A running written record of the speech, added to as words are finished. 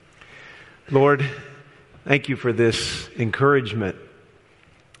Lord, thank you for this encouragement.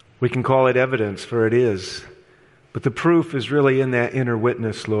 We can call it evidence, for it is. But the proof is really in that inner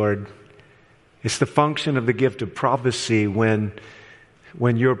witness, Lord. It's the function of the gift of prophecy when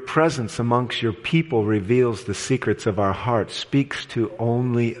your presence amongst your people reveals the secrets of our hearts, speaks to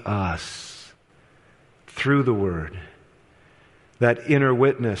only us through the Word. That inner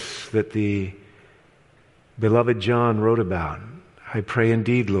witness that the beloved John wrote about. I pray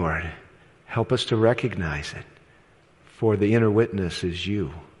indeed, Lord, help us to recognize it, for the inner witness is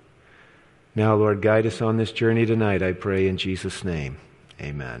you. Now, Lord, guide us on this journey tonight, I pray in Jesus' name.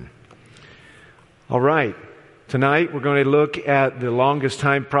 Amen. All right. Tonight we're going to look at the longest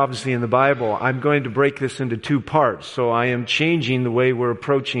time prophecy in the Bible. I'm going to break this into two parts, so I am changing the way we're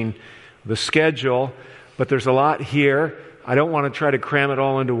approaching the schedule, but there's a lot here. I don't want to try to cram it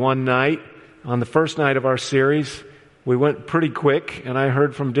all into one night. On the first night of our series, we went pretty quick, and I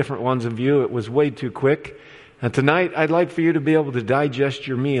heard from different ones of you it was way too quick. And tonight, I'd like for you to be able to digest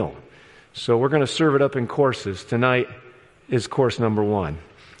your meal. So we're going to serve it up in courses. Tonight is course number 1.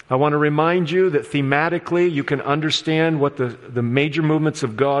 I want to remind you that thematically you can understand what the major movements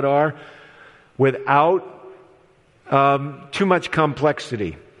of God are without too much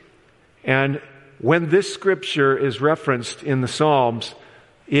complexity. And when this scripture is referenced in the Psalms,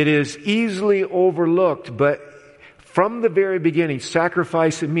 it is easily overlooked, but from the very beginning,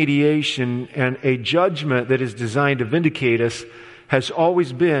 sacrifice and mediation and a judgment that is designed to vindicate us has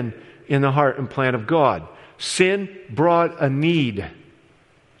always been in the heart and plan of God. Sin brought a need.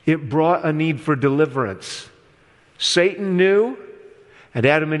 It brought a need for deliverance. Satan knew, and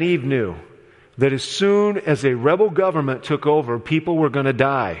Adam and Eve knew, that as soon as a rebel government took over, people were going to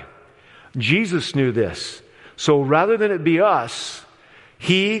die. Jesus knew this. So rather than it be us,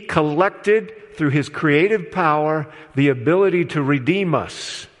 He collected through His creative power the ability to redeem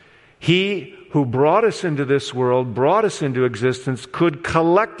us. He who brought us into this world, brought us into existence, could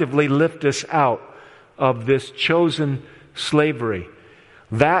collectively lift us out of this chosen slavery.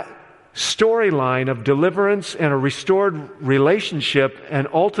 That storyline of deliverance and a restored relationship and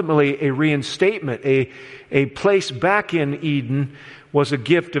ultimately a reinstatement, a place back in Eden, was a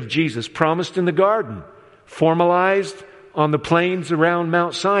gift of Jesus, promised in the garden, formalized on the plains around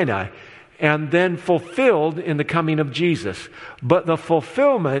Mount Sinai, and then fulfilled in the coming of Jesus. But the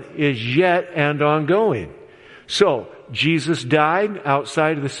fulfillment is yet and ongoing. So, Jesus died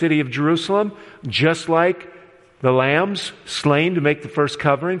outside of the city of Jerusalem, just like the lambs slain to make the first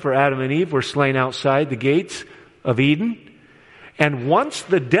covering for Adam and Eve were slain outside the gates of Eden. And once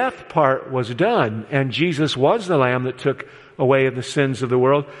the death part was done, and Jesus was the lamb that took away the sins of the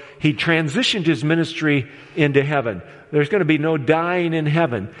world, He transitioned His ministry into heaven. There's going to be no dying in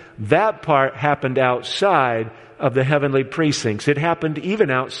heaven. That part happened outside of the heavenly precincts. It happened even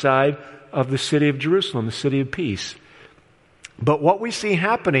outside of the city of Jerusalem, the city of peace. But what we see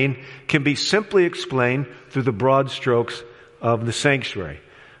happening can be simply explained through the broad strokes of the sanctuary.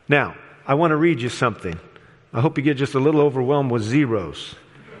 Now, I want to read you something. I hope you get just a little overwhelmed with zeros.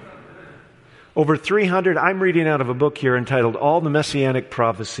 Over 300, I'm reading out of a book here entitled All the Messianic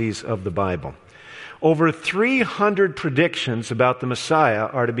Prophecies of the Bible. Over 300 predictions about the Messiah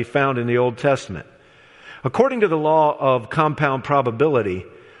are to be found in the Old Testament. According to the law of compound probability,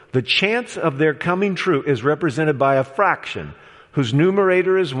 the chance of their coming true is represented by a fraction whose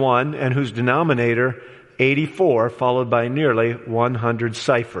numerator is 1 and whose denominator 84, followed by nearly 100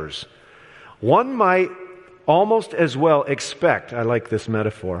 ciphers. One might almost as well expect, I like this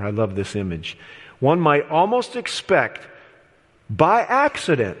metaphor, I love this image. One might almost expect by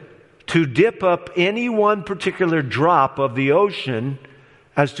accident to dip up any one particular drop of the ocean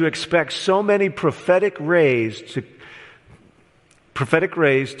as to expect so many prophetic rays to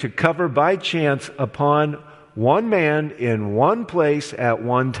cover by chance upon one man in one place at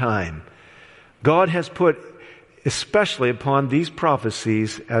one time. God has put especially upon these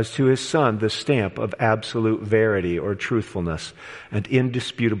prophecies as to His Son the stamp of absolute verity or truthfulness and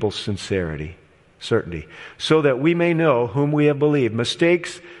indisputable sincerity, certainty, so that we may know whom we have believed.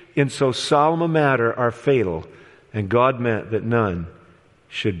 Mistakes in so solemn a matter are fatal, and God meant that none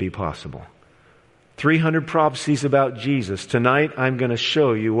should be possible. 300 prophecies about Jesus. Tonight I'm going to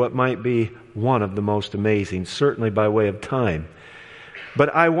show you what might be one of the most amazing, certainly by way of time.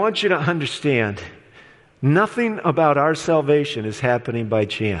 But I want you to understand, nothing about our salvation is happening by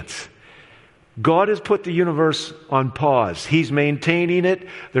chance. God has put the universe on pause. He's maintaining it.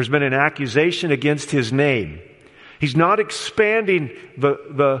 There's been an accusation against His name. He's not expanding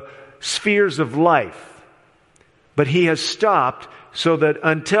the spheres of life, but He has stopped so that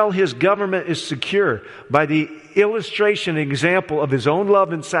until his government is secure, by the illustration and example of his own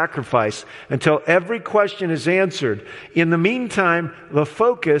love and sacrifice, until every question is answered. In the meantime, the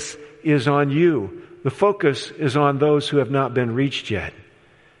focus is on you. The focus is on those who have not been reached yet.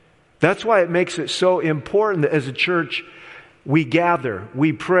 That's why it makes it so important that as a church, we gather,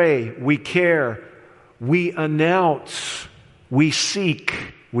 we pray, we care, we announce, we seek,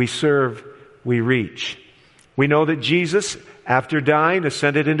 we serve, we reach. We know that Jesus, after dying,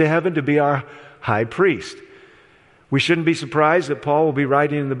 ascended into heaven to be our high priest. We shouldn't be surprised that Paul will be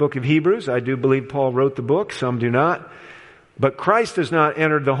writing in the book of Hebrews. I do believe Paul wrote the book. Some do not. But Christ has not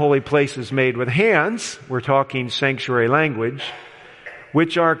entered the holy places made with hands. We're talking sanctuary language,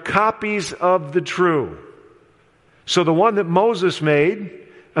 which are copies of the true. So the one that Moses made,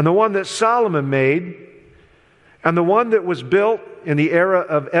 and the one that Solomon made, and the one that was built in the era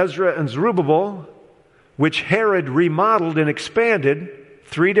of Ezra and Zerubbabel, which Herod remodeled and expanded,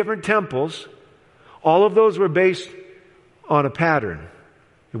 3 different temples, all of those were based on a pattern.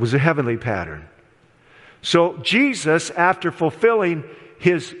 It was a heavenly pattern. So Jesus, after fulfilling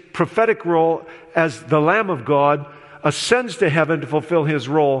his prophetic role as the Lamb of God, ascends to heaven to fulfill his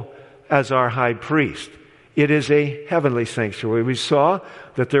role as our high priest. It is a heavenly sanctuary. We saw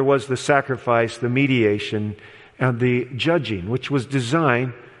that there was the sacrifice, the mediation, and the judging, which was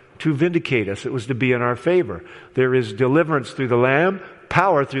designed to vindicate us. It was to be in our favor. There is deliverance through the Lamb,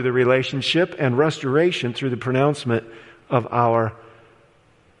 power through the relationship, and restoration through the pronouncement of our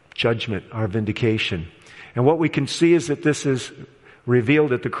judgment, our vindication. And what we can see is that this is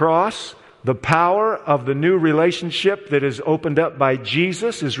revealed at the cross. The power of the new relationship that is opened up by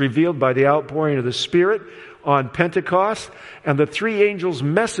Jesus is revealed by the outpouring of the Spirit on Pentecost. And the 3 angels'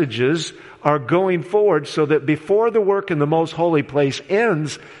 messages are going forward so that before the work in the most holy place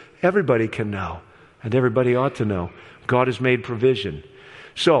ends, everybody can know. And everybody ought to know. God has made provision.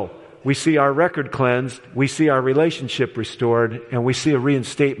 So, we see our record cleansed, we see our relationship restored, and we see a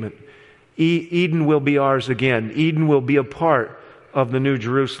reinstatement. Eden will be ours again. Eden will be a part of the New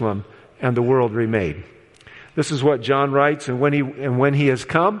Jerusalem and the world remade. This is what John writes, and when he has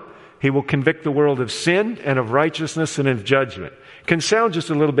come, he will convict the world of sin and of righteousness and of judgment. It can sound just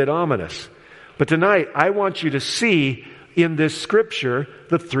a little bit ominous. But tonight, I want you to see in this scripture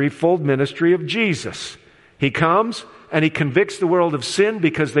the threefold ministry of Jesus. He comes and he convicts the world of sin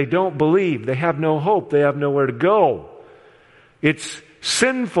because they don't believe. They have no hope. They have nowhere to go. It's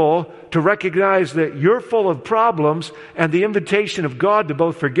sinful to recognize that you're full of problems, and the invitation of God to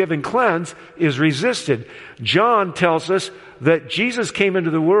both forgive and cleanse is resisted. John tells us that Jesus came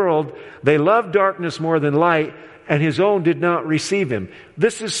into the world, they loved darkness more than light, and his own did not receive him.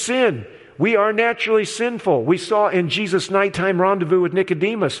 This is sin. We are naturally sinful. We saw in Jesus' nighttime rendezvous with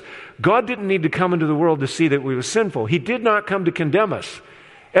Nicodemus, God didn't need to come into the world to see that we were sinful. He did not come to condemn us.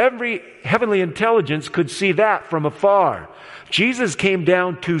 Every heavenly intelligence could see that from afar. Jesus came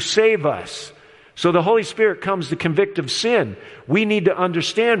down to save us. So the Holy Spirit comes to convict of sin. We need to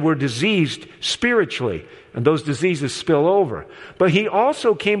understand we're diseased spiritually, and those diseases spill over. But he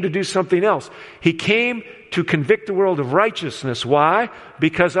also came to do something else. He came to convict the world of righteousness. Why?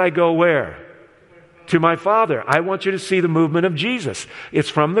 Because I go where? To my Father. I want you to see the movement of Jesus. It's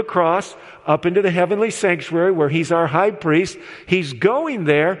from the cross up into the heavenly sanctuary where he's our high priest. He's going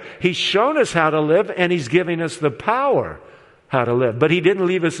there. He's shown us how to live, and he's giving us the power how to live. But he didn't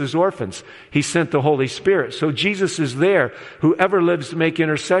leave us as orphans. He sent the Holy Spirit. So Jesus is there, whoever lives to make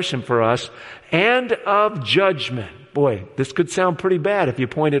intercession for us, and of judgment. Boy, this could sound pretty bad if you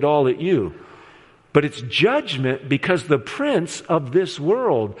point it all at you. But it's judgment because the prince of this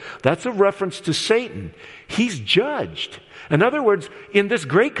world, that's a reference to Satan. He's judged. In other words, in this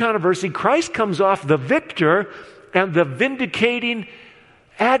great controversy, Christ comes off the victor and the vindicating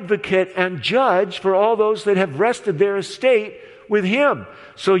advocate and judge for all those that have rested their estate with him.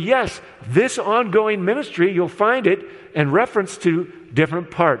 So yes, this ongoing ministry, you'll find it in reference to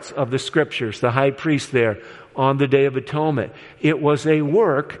different parts of the scriptures. The high priest there on the Day of Atonement. It was a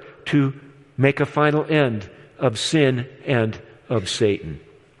work to make a final end of sin and of Satan.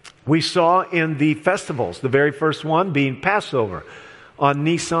 We saw in the festivals, the very first one being Passover on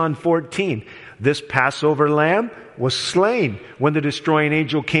Nisan 14. This Passover lamb was slain. When the destroying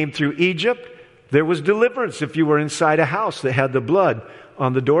angel came through Egypt, there was deliverance if you were inside a house that had the blood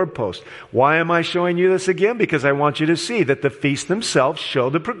on the doorpost. Why am I showing you this again? Because I want you to see that the feasts themselves show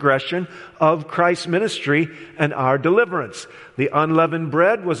the progression of Christ's ministry and our deliverance. The unleavened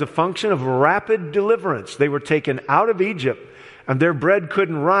bread was a function of rapid deliverance. They were taken out of Egypt and their bread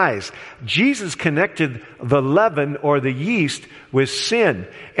couldn't rise. Jesus connected the leaven or the yeast with sin.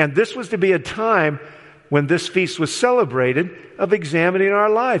 And this was to be a time when this feast was celebrated, of examining our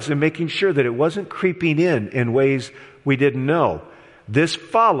lives and making sure that it wasn't creeping in ways we didn't know. This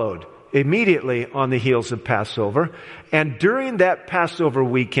followed immediately on the heels of Passover. And during that Passover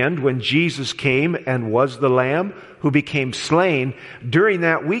weekend, when Jesus came and was the Lamb who became slain, during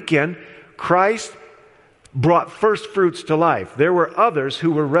that weekend, Christ brought first fruits to life. There were others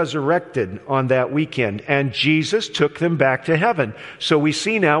who were resurrected on that weekend, and Jesus took them back to heaven. So we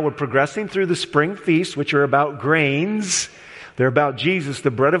see now we're progressing through the spring feasts, which are about grains. They're about Jesus,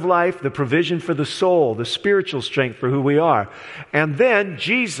 the bread of life, the provision for the soul, the spiritual strength for who we are. And then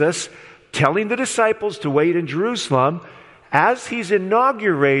Jesus telling the disciples to wait in Jerusalem as he's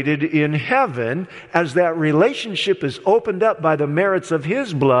inaugurated in heaven, as that relationship is opened up by the merits of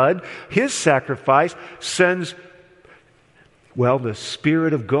his blood, his sacrifice, sends, the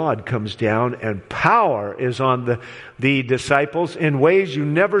Spirit of God comes down and power is on the disciples in ways you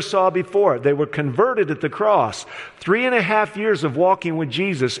never saw before. They were converted at the cross. 3.5 years of walking with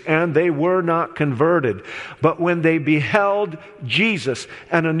Jesus, and they were not converted. But when they beheld Jesus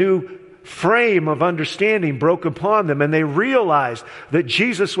and a new frame of understanding broke upon them, and they realized that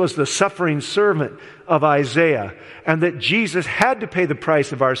Jesus was the suffering servant of Isaiah, and that Jesus had to pay the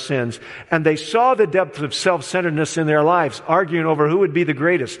price of our sins, and they saw the depth of self-centeredness in their lives, arguing over who would be the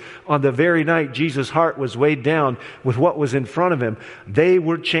greatest on the very night Jesus' heart was weighed down with what was in front of him. They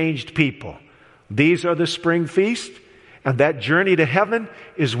were changed people. These are the spring feast, and that journey to heaven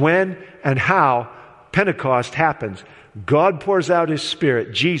is when and how Pentecost happens. God pours out His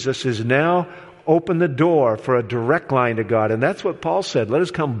Spirit. Jesus is now opened the door for a direct line to God. And that's what Paul said. Let us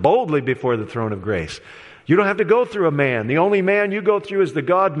come boldly before the throne of grace. You don't have to go through a man. The only man you go through is the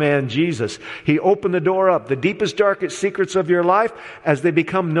God-man, Jesus. He opened the door up. The deepest, darkest secrets of your life, as they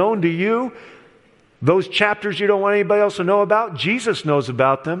become known to you, those chapters you don't want anybody else to know about, Jesus knows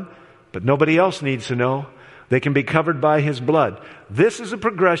about them, but nobody else needs to know. They can be covered by His blood. This is a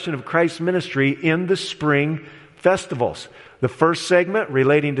progression of Christ's ministry in the spring festivals. The first segment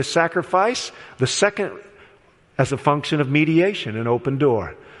relating to sacrifice, the second as a function of mediation, an open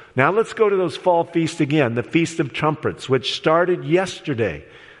door. Now let's go to those fall feasts again, the Feast of Trumpets, which started yesterday.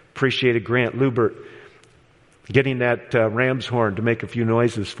 Appreciated Grant Lubert getting that ram's horn to make a few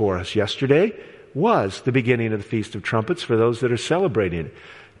noises for us. Yesterday was the beginning of the Feast of Trumpets for those that are celebrating it.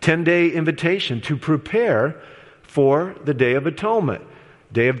 10-day invitation to prepare for the Day of Atonement.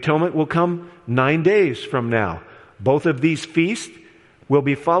 Day of Atonement will come 9 days from now. Both of these feasts will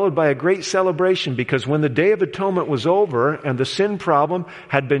be followed by a great celebration, because when the Day of Atonement was over and the sin problem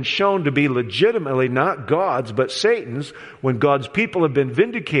had been shown to be legitimately not God's but Satan's, when God's people have been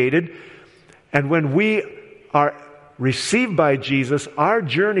vindicated, and when we are received by Jesus, our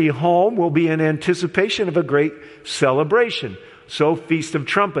journey home will be in anticipation of a great celebration. So, Feast of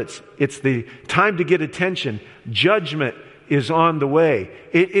Trumpets, it's the time to get attention. Judgment is on the way.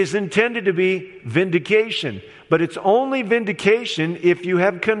 It is intended to be vindication, but it's only vindication if you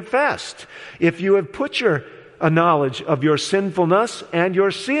have confessed, if you have put a knowledge of your sinfulness and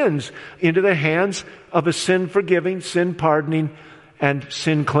your sins into the hands of a sin-forgiving, sin-pardoning, and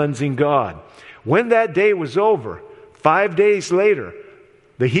sin-cleansing God. When that day was over, 5 days later,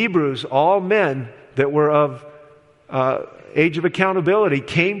 the Hebrews, all men that were of age of accountability,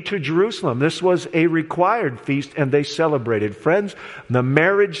 came to Jerusalem. This was a required feast, and they celebrated. Friends, the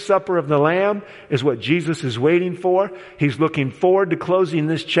marriage supper of the Lamb is what Jesus is waiting for. He's looking forward to closing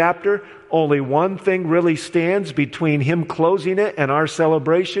this chapter. Only one thing really stands between Him closing it and our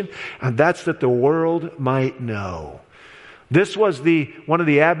celebration, and that's that the world might know. This was one of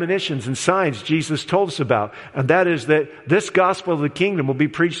the admonitions and signs Jesus told us about, and that is that this gospel of the kingdom will be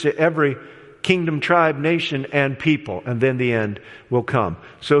preached to every kingdom, tribe, nation, and people, and then the end will come.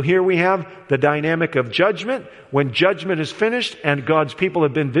 So here we have the dynamic of judgment. When judgment is finished and God's people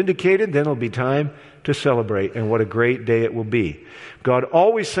have been vindicated, then it'll be time to celebrate, and what a great day it will be. God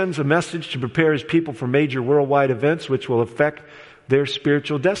always sends a message to prepare His people for major worldwide events which will affect their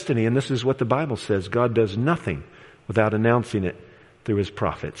spiritual destiny, and this is what the Bible says. God does nothing without announcing it through His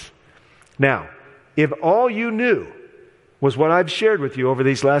prophets. Now, if all you knew was what I've shared with you over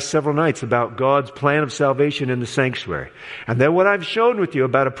these last several nights about God's plan of salvation in the sanctuary, and then what I've shown with you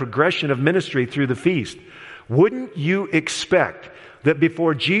about a progression of ministry through the feast, wouldn't you expect that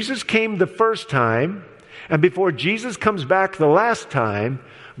before Jesus came the first time, and before Jesus comes back the last time,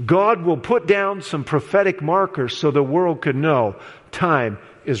 God will put down some prophetic markers so the world could know time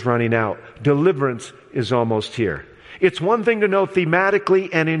is running out. Deliverance is almost here. It's one thing to know thematically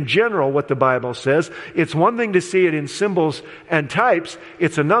and in general what the Bible says. It's one thing to see it in symbols and types.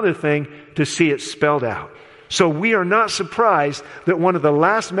 It's another thing to see it spelled out. So we are not surprised that one of the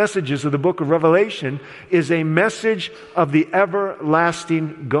last messages of the book of Revelation is a message of the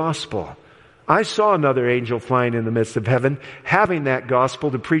everlasting gospel. I saw another angel flying in the midst of heaven, having that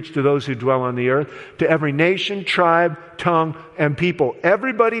gospel to preach to those who dwell on the earth, to every nation, tribe, tongue, and people.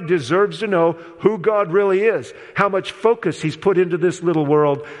 Everybody deserves to know who God really is, how much focus He's put into this little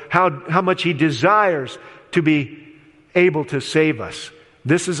world, how much He desires to be able to save us.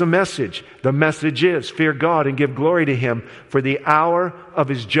 This is a message. The message is, fear God and give glory to Him, for the hour of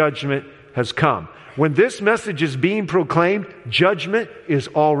His judgment has come. When this message is being proclaimed, judgment is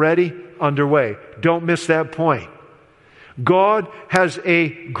already underway. Don't miss that point. God has a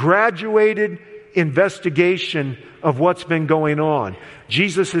graduated investigation of what's been going on.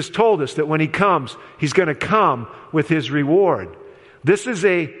 Jesus has told us that when He comes, He's going to come with His reward. This is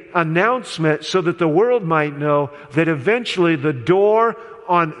an announcement so that the world might know that eventually the door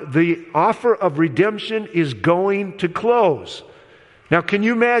on the offer of redemption is going to close. Now, can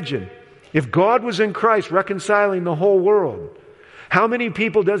you imagine if God was in Christ reconciling the whole world? How many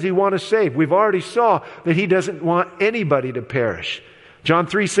people does He want to save? We've already saw that He doesn't want anybody to perish. John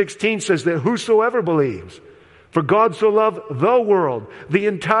 3:16 says that whosoever believes, for God so loved the world, the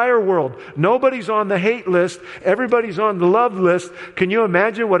entire world. Nobody's on the hate list. Everybody's on the love list. Can you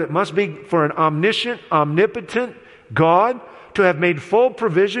imagine what it must be for an omniscient, omnipotent God to have made full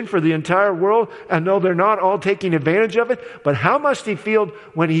provision for the entire world and know they're not all taking advantage of it? But how must He feel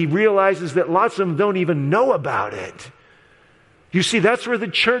when He realizes that lots of them don't even know about it? You see, that's where the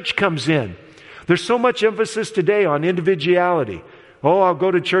church comes in. There's so much emphasis today on individuality. Oh, I'll go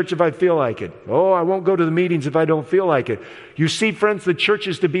to church if I feel like it. Oh, I won't go to the meetings if I don't feel like it. You see, friends, the church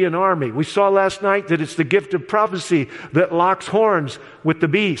is to be an army. We saw last night that it's the gift of prophecy that locks horns with the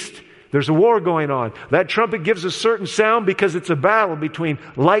beast. There's a war going on. That trumpet gives a certain sound because it's a battle between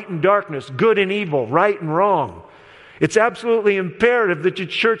light and darkness, good and evil, right and wrong. It's absolutely imperative that the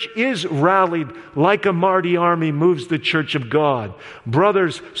church is rallied like a mighty army moves the church of God.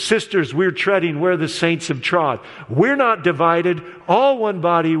 Brothers, sisters, we're treading where the saints have trod. We're not divided, all one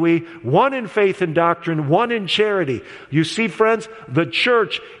body we, one in faith and doctrine, one in charity. You see, friends, the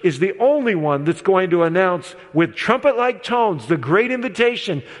church is the only one that's going to announce with trumpet-like tones the great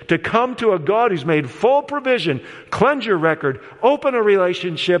invitation to come to a God who's made full provision, cleanse your record, open a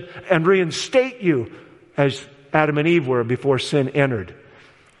relationship, and reinstate you as Adam and Eve were before sin entered.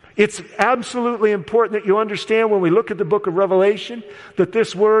 It's absolutely important that you understand when we look at the book of Revelation that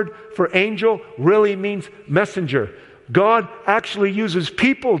this word for angel really means messenger. God actually uses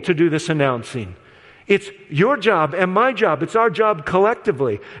people to do this announcing. It's your job and my job. It's our job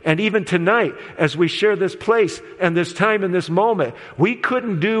collectively. And even tonight, as we share this place and this time and this moment, we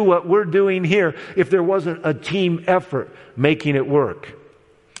couldn't do what we're doing here if there wasn't a team effort making it work.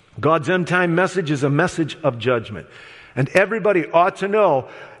 God's end-time message is a message of judgment. And everybody ought to know,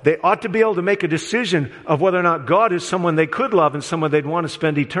 they ought to be able to make a decision of whether or not God is someone they could love and someone they'd want to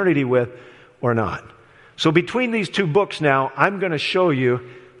spend eternity with or not. So between these two books now, I'm going to show you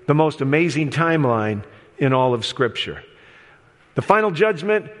the most amazing timeline in all of Scripture. The final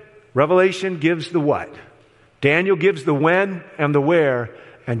judgment, Revelation gives the what? Daniel gives the when and the where,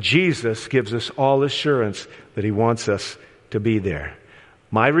 and Jesus gives us all assurance that He wants us to be there.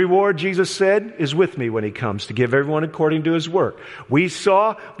 My reward, Jesus said, is with me when He comes to give everyone according to his work. We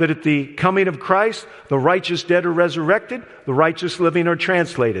saw that at the coming of Christ, the righteous dead are resurrected, the righteous living are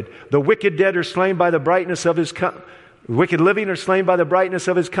translated. The wicked dead are slain by the brightness of His wicked living are slain by the brightness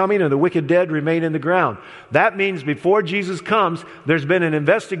of His coming, and the wicked dead remain in the ground. That means before Jesus comes, there's been an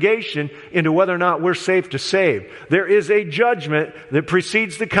investigation into whether or not we're safe to save. There is a judgment that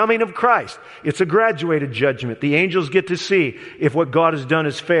precedes the coming of Christ. It's a graduated judgment. The angels get to see if what God has done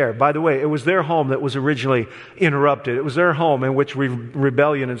is fair. By the way, it was their home that was originally interrupted. It was their home in which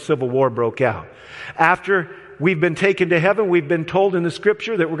rebellion and civil war broke out. After we've been taken to heaven, we've been told in the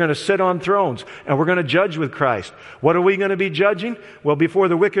Scripture that we're going to sit on thrones and we're going to judge with Christ. What are we going to be judging? Well, before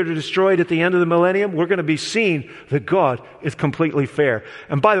the wicked are destroyed at the end of the millennium, we're going to be seeing that God is completely fair.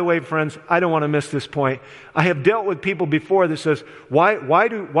 And by the way, friends, I don't want to miss this point. I have dealt with people before that says,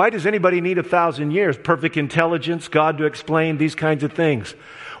 why does anybody need 1,000 years? Perfect intelligence, God to explain these kinds of things.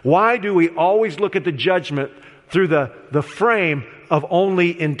 Why do we always look at the judgment through the frame of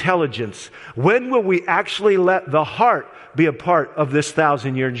only intelligence? When will we actually let the heart be a part of this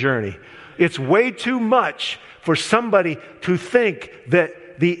 1,000-year journey? It's way too much for somebody to think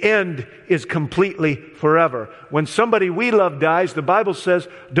that the end is completely forever. When somebody we love dies, the Bible says,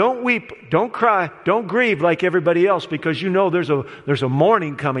 don't weep, don't cry, don't grieve like everybody else, because you know there's a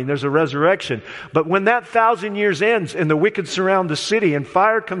morning coming, there's a resurrection. But when that 1,000 years ends and the wicked surround the city and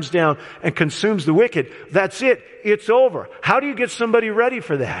fire comes down and consumes the wicked, that's it. It's over. How do you get somebody ready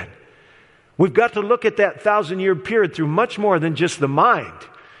for that? We've got to look at that 1,000-year period through much more than just the mind.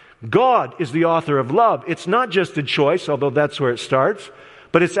 God is the author of love. It's not just a choice, although that's where it starts,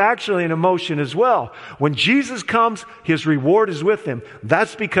 but it's actually an emotion as well. When Jesus comes, His reward is with Him.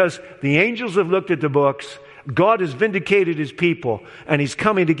 That's because the angels have looked at the books, God has vindicated His people, and He's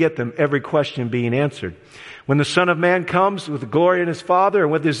coming to get them, every question being answered. When the Son of Man comes with the glory in His Father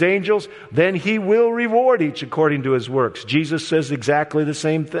and with His angels, then He will reward each according to his works. Jesus says exactly the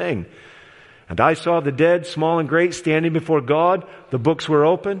same thing. And I saw the dead, small and great, standing before God. The books were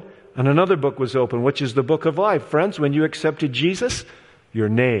open, and another book was open, which is the book of life. Friends, when you accepted Jesus, your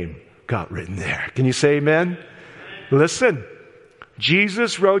name got written there. Can you say amen? Listen,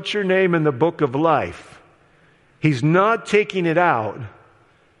 Jesus wrote your name in the book of life. He's not taking it out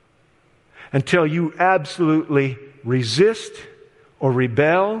until you absolutely resist or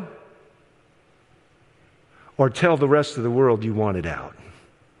rebel or tell the rest of the world you want it out.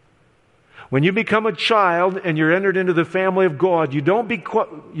 When you become a child and you're entered into the family of God, you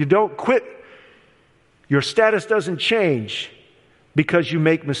don't quit. Your status doesn't change because you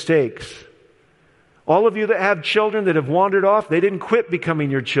make mistakes. All of you that have children that have wandered off, they didn't quit becoming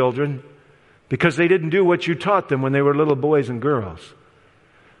your children because they didn't do what you taught them when they were little boys and girls.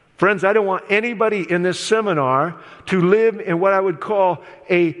 Friends, I don't want anybody in this seminar to live in what I would call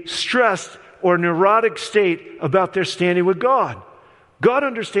a stressed or neurotic state about their standing with God. God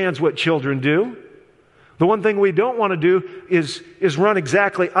understands what children do. The one thing we don't want to do is run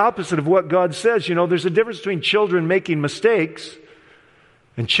exactly opposite of what God says. You know, there's a difference between children making mistakes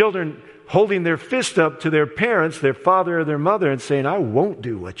and children holding their fist up to their parents, their father or their mother, and saying, I won't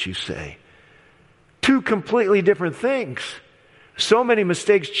do what you say. Two completely different things. So many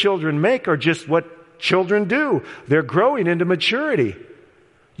mistakes children make are just what children do. They're growing into maturity.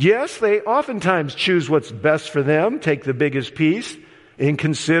 Yes, they oftentimes choose what's best for them, take the biggest piece,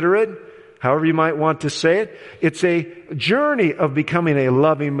 inconsiderate, however you might want to say it. It's a journey of becoming a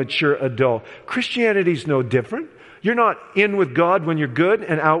loving, mature adult. Christianity's no different. You're not in with God when you're good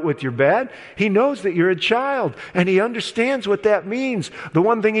and out with your bad. He knows that you're a child, and He understands what that means. The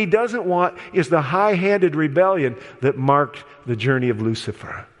one thing He doesn't want is the high-handed rebellion that marked the journey of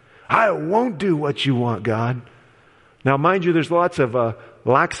Lucifer. I won't do what you want, God. Now, mind you, there's lots of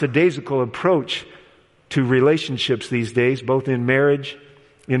lackadaisical approach to relationships these days, both in marriage,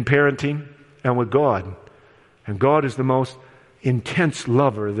 in parenting, and with God. And God is the most intense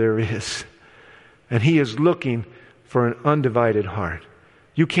lover there is. And He is looking for an undivided heart.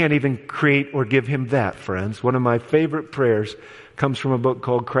 You can't even create or give Him that, friends. One of my favorite prayers comes from a book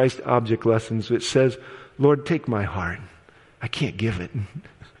called Christ Object Lessons, which says, Lord, take my heart. I can't give it.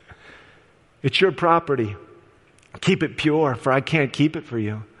 It's your property. Keep it pure, for I can't keep it for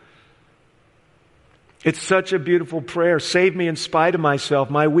you. It's such a beautiful prayer. Save me in spite of myself,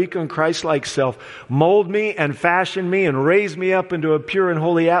 my weak and Christ-like self. Mold me and fashion me and raise me up into a pure and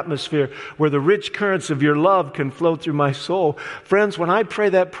holy atmosphere where the rich currents of your love can flow through my soul. Friends, when I pray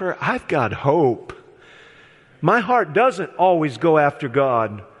that prayer, I've got hope. My heart doesn't always go after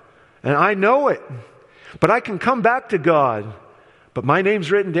God, and I know it. But I can come back to God. But my name's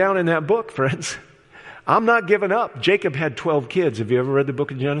written down in that book, friends. I'm not giving up. Jacob had 12 kids. Have you ever read the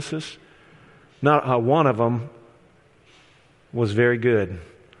book of Genesis? Not one of them was very good.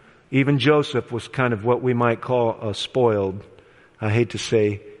 Even Joseph was kind of what we might call a spoiled, I hate to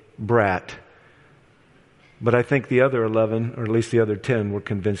say, brat. But I think the other 11, or at least the other 10, were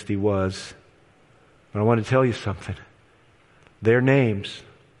convinced he was. But I want to tell you something. Their names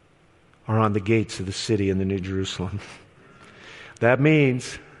are on the gates of the city in the New Jerusalem. That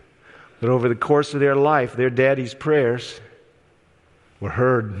means that over the course of their life, their daddy's prayers were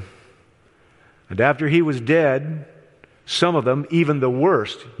heard. And after he was dead, some of them, even the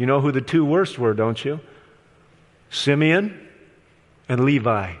worst, you know who the two worst were, don't you? Simeon and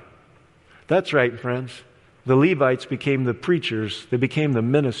Levi. That's right, friends. The Levites became the preachers. They became the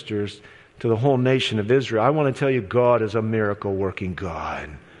ministers to the whole nation of Israel. I want to tell you, God is a miracle-working God.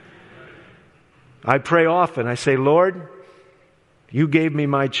 I pray often. I say, Lord, you gave me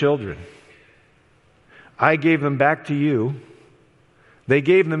my children. I gave them back to you. They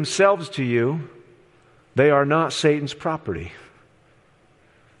gave themselves to you. They are not Satan's property.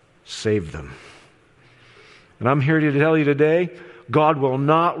 Save them. And I'm here to tell you today, God will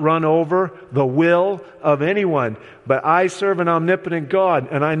not run over the will of anyone. But I serve an omnipotent God,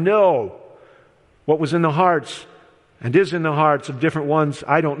 and I know what was in the hearts and is in the hearts of different ones.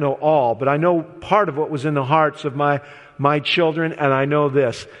 I don't know all, but I know part of what was in the hearts of my children, and I know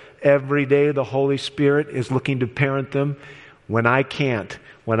this. Every day the Holy Spirit is looking to parent them when I can't,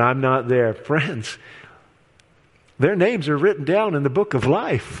 when I'm not there. Friends, their names are written down in the book of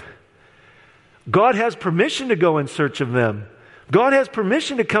life. God has permission to go in search of them. God has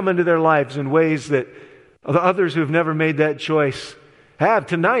permission to come into their lives in ways that the others who have never made that choice have.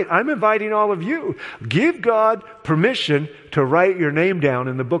 Tonight, I'm inviting all of you. Give God permission to write your name down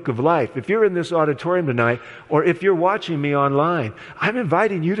in the book of life. If you're in this auditorium tonight, or if you're watching me online, I'm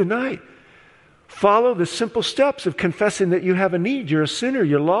inviting you tonight. Follow the simple steps of confessing that you have a need. You're a sinner.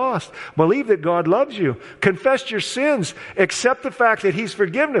 You're lost. Believe that God loves you. Confess your sins. Accept the fact that He's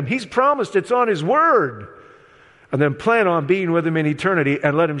forgiven them. He's promised. It's on His Word. And then plan on being with Him in eternity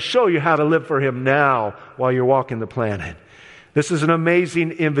and let Him show you how to live for Him now while you're walking the planet. This is an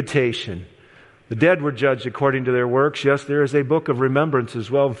amazing invitation. The dead were judged according to their works. Yes, there is a book of remembrance as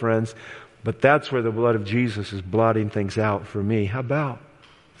well, friends. But that's where the blood of Jesus is blotting things out for me. How about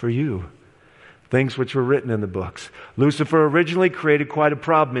for you? Things which were written in the books. Lucifer originally created quite a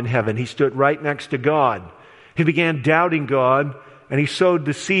problem in heaven. He stood right next to God. He began doubting God, and he sowed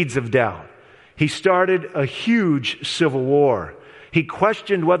the seeds of doubt. He started a huge civil war. He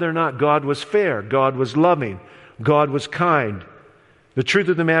questioned whether or not God was fair, God was loving, God was kind. The truth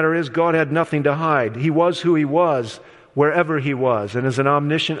of the matter is, God had nothing to hide. He was who He was wherever He was. And as an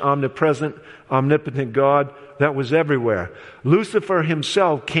omniscient, omnipresent, omnipotent God, that was everywhere. Lucifer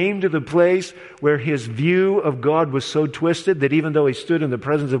himself came to the place where his view of God was so twisted that even though he stood in the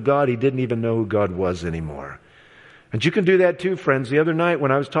presence of God, he didn't even know who God was anymore. And you can do that too, friends. The other night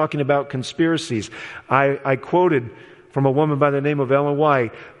when I was talking about conspiracies, I quoted from a woman by the name of Ellen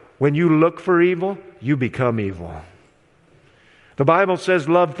White, "When you look for evil, you become evil." The Bible says,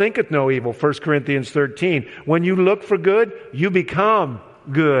 "Love thinketh no evil," 1 Corinthians 13. When you look for good, you become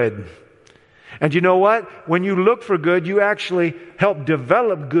good. And you know what? When you look for good, you actually help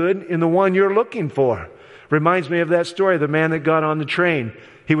develop good in the one you're looking for. Reminds me of that story, the man that got on the train.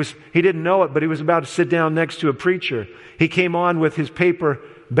 He didn't know it, but he was about to sit down next to a preacher. He came on with his paper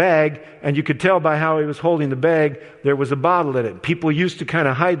bag, and you could tell by how he was holding the bag, there was a bottle in it. People used to kind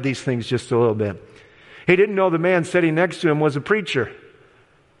of hide these things just a little bit. He didn't know the man sitting next to him was a preacher.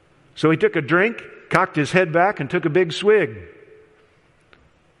 So he took a drink, cocked his head back, and took a big swig.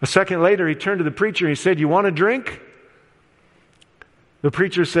 A second later, he turned to the preacher and he said, "You want a drink?" The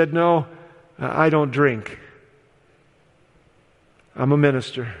preacher said, "No, I don't drink. I'm a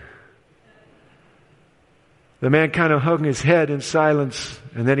minister." The man kind of hung his head in silence,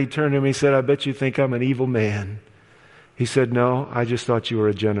 and then he turned to him and he said, "I bet you think I'm an evil man." He said, "No, I just thought you were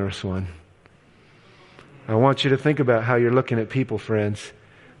a generous one." I want you to think about how you're looking at people, friends.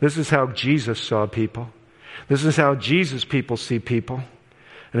 This is how Jesus saw people. This is how Jesus' people see people.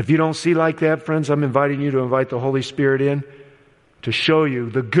 And if you don't see like that, friends, I'm inviting you to invite the Holy Spirit in to show you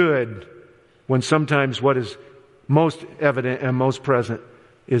the good when sometimes what is most evident and most present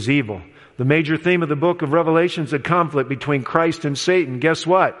is evil. The major theme of the book of Revelation is a conflict between Christ and Satan. Guess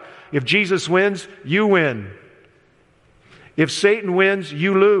what? If Jesus wins, you win. If Satan wins,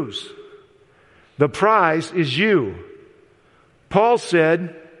 you lose. The prize is you. Paul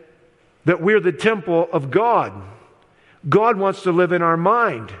said that we're the temple of God. God wants to live in our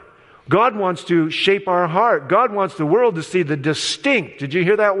mind. God wants to shape our heart. God wants the world to see the distinct, did you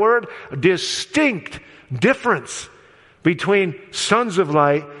hear that word? Distinct difference between sons of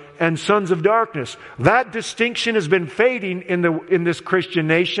light and sons of darkness. That distinction has been fading in this Christian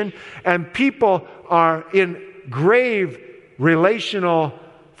nation, and people are in grave relational,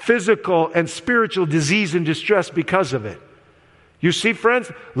 physical, and spiritual disease and distress because of it. You see,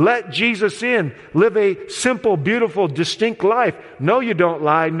 friends, let Jesus in. Live a simple, beautiful, distinct life. No, you don't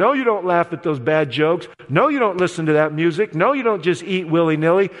lie. No, you don't laugh at those bad jokes. No, you don't listen to that music. No, you don't just eat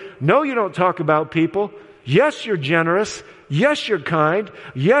willy-nilly. No, you don't talk about people. Yes, you're generous. Yes, you're kind.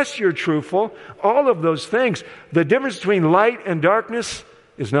 Yes, you're truthful. All of those things. The difference between light and darkness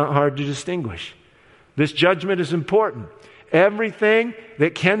is not hard to distinguish. This judgment is important. Everything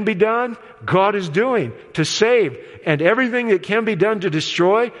that can be done, God is doing to save. And everything that can be done to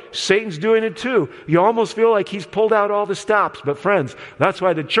destroy, Satan's doing it too. You almost feel like he's pulled out all the stops. But friends, that's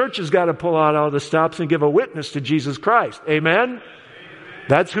why the church has got to pull out all the stops and give a witness to Jesus Christ. Amen?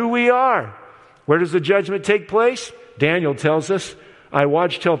 That's who we are. Where does the judgment take place? Daniel tells us, "I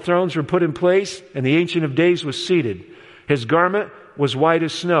watched till thrones were put in place, and the Ancient of Days was seated. His garment was white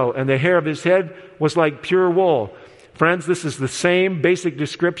as snow, and the hair of his head was like pure wool. Friends, this is the same basic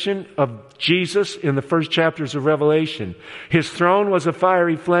description of Jesus in the first chapters of Revelation. His throne was a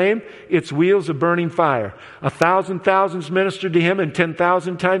fiery flame, its wheels a burning fire. 1,000 thousands ministered to him, and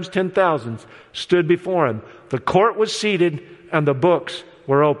 10,000 times 10,000 stood before him. The court was seated, and the books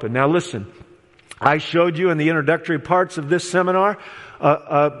were open. Now listen, I showed you in the introductory parts of this seminar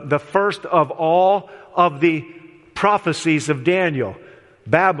the first of all of the prophecies of Daniel.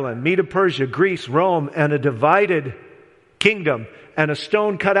 Babylon, Medo-Persia, Greece, Rome, and a divided kingdom, and a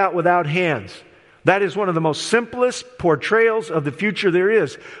stone cut out without hands. That is one of the most simplest portrayals of the future there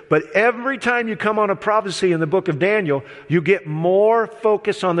is. But every time you come on a prophecy in the book of Daniel, you get more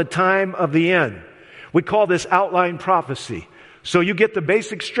focus on the time of the end. We call this outline prophecy. So you get the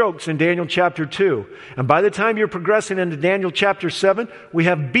basic strokes in Daniel chapter 2. And by the time you're progressing into Daniel chapter 7, we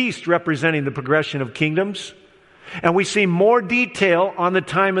have beast representing the progression of kingdoms. And we see more detail on the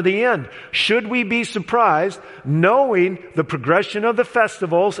time of the end. Should we be surprised, knowing the progression of the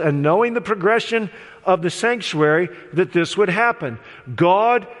festivals and knowing the progression of the sanctuary, that this would happen?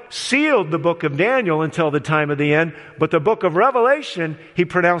 God sealed the book of Daniel until the time of the end, but the book of Revelation, He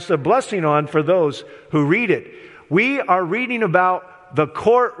pronounced a blessing on for those who read it. We are reading about the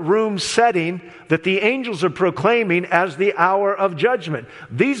courtroom setting that the angels are proclaiming as the hour of judgment.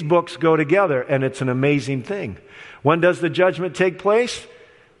 These books go together, and it's an amazing thing. When does the judgment take place?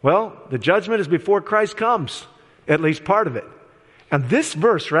 Well, the judgment is before Christ comes, at least part of it. And this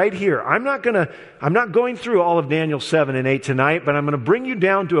verse right here, I'm not going through all of Daniel 7 and 8 tonight, but I'm going to bring you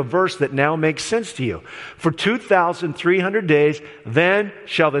down to a verse that now makes sense to you. For 2,300 days, then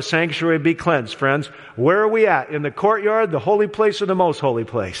shall the sanctuary be cleansed. Friends, where are we at? In the courtyard, the holy place, or the most holy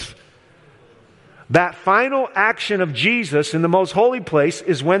place? That final action of Jesus in the most holy place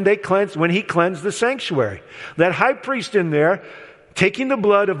is when He cleansed the sanctuary. That high priest in there, taking the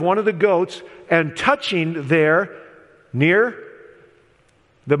blood of one of the goats and touching there near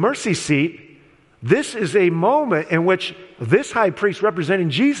the mercy seat, this is a moment in which this high priest representing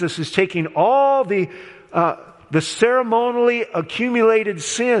Jesus is taking all the ceremonially accumulated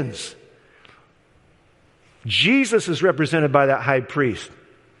sins. Jesus is represented by that high priest.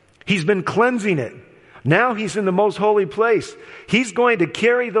 He's been cleansing it. Now He's in the most holy place. He's going to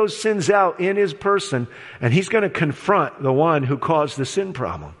carry those sins out in His person, and He's going to confront the one who caused the sin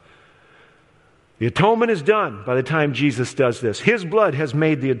problem. The atonement is done by the time Jesus does this. His blood has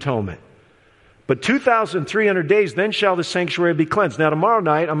made the atonement. But 2,300 days, then shall the sanctuary be cleansed. Now tomorrow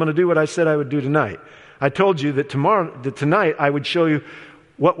night, I'm going to do what I said I would do tonight. I told you that tonight I would show you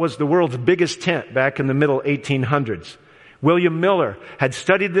what was the world's biggest tent back in the middle 1800s. William Miller had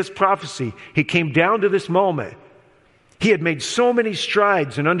studied this prophecy. He came down to this moment. He had made so many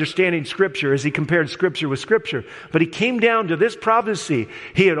strides in understanding Scripture as he compared Scripture with Scripture. But he came down to this prophecy.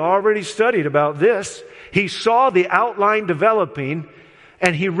 He had already studied about this. He saw the outline developing,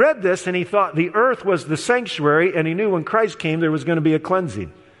 and he read this, and he thought the earth was the sanctuary, and he knew when Christ came there was going to be a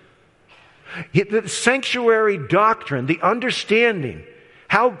cleansing. The sanctuary doctrine, the understanding,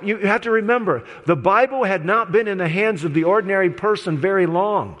 how you have to remember, the Bible had not been in the hands of the ordinary person very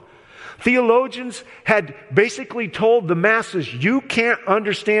long. Theologians had basically told the masses, you can't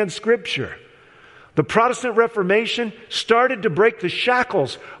understand Scripture. The Protestant Reformation started to break the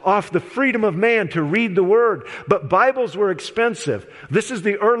shackles off the freedom of man to read the Word. But Bibles were expensive. This is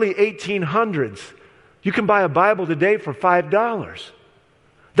the early 1800s. You can buy a Bible today for $5.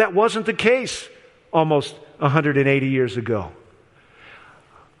 That wasn't the case almost 180 years ago.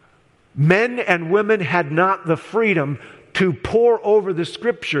 Men and women had not the freedom to pore over the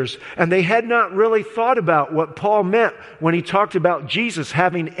Scriptures, and they had not really thought about what Paul meant when he talked about Jesus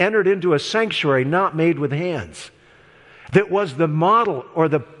having entered into a sanctuary not made with hands. That was the model or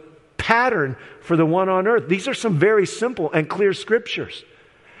the pattern for the one on earth. These are some very simple and clear Scriptures.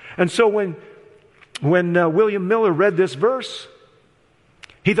 And so when William Miller read this verse,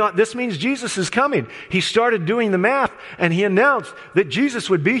 he thought, this means Jesus is coming. He started doing the math, and he announced that Jesus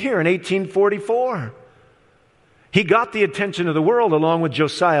would be here in 1844. He got the attention of the world along with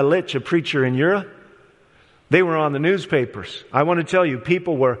Josiah Litch, a preacher in Europe. They were on the newspapers. I want to tell you,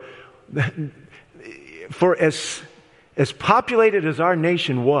 people were, for as populated as our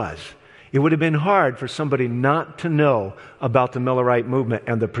nation was, it would have been hard for somebody not to know about the Millerite movement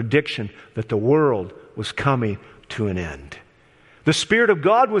and the prediction that the world was coming to an end. The Spirit of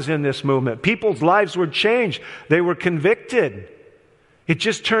God was in this movement. People's lives were changed. They were convicted. It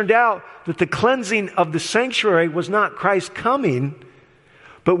just turned out that the cleansing of the sanctuary was not Christ's coming,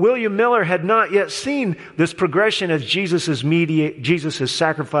 but William Miller had not yet seen this progression as Jesus as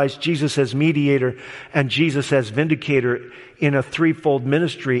sacrifice, Jesus as mediator, and Jesus as vindicator in a threefold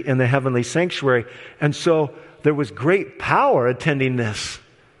ministry in the heavenly sanctuary. And so there was great power attending this.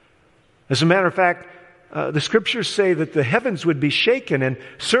 As a matter of fact, the scriptures say that the heavens would be shaken, and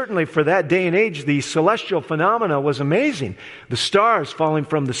certainly for that day and age, the celestial phenomena was amazing. The stars falling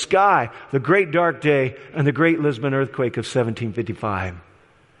from the sky, the great dark day, and the great Lisbon earthquake of 1755.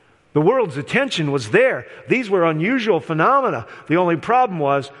 The world's attention was there. These were unusual phenomena. The only problem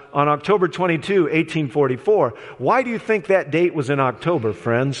was on October 22, 1844. Why do you think that date was in October,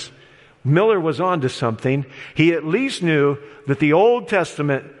 friends? Miller was on to something. He at least knew that the Old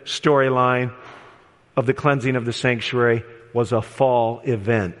Testament storyline of the cleansing of the sanctuary was a fall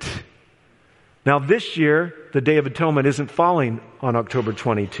event. Now this year, the Day of Atonement isn't falling on October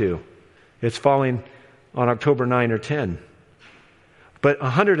 22. It's falling on October 9 or 10. But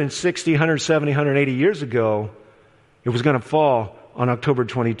 160, 170, 180 years ago, it was going to fall on October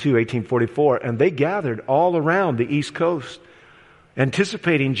 22, 1844. And they gathered all around the East Coast,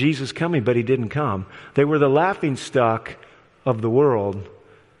 anticipating Jesus coming, but He didn't come. They were the laughingstock of the world.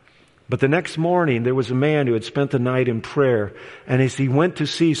 But the next morning, there was a man who had spent the night in prayer. And as he went to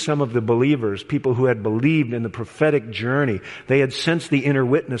see some of the believers, people who had believed in the prophetic journey, they had sensed the inner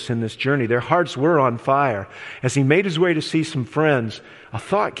witness in this journey. Their hearts were on fire. As he made his way to see some friends, a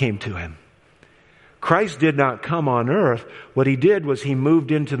thought came to him. Christ did not come on earth. What He did was He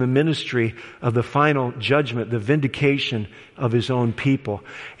moved into the ministry of the final judgment, the vindication of His own people.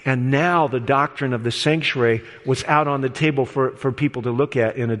 And now the doctrine of the sanctuary was out on the table for people to look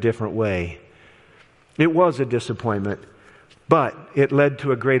at in a different way. It was a disappointment, but it led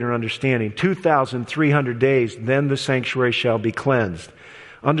to a greater understanding. 2,300 days, then the sanctuary shall be cleansed.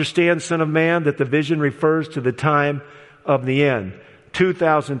 Understand, Son of Man, that the vision refers to the time of the end.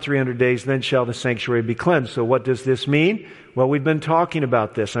 2,300 days, then shall the sanctuary be cleansed. So what does this mean? Well, we've been talking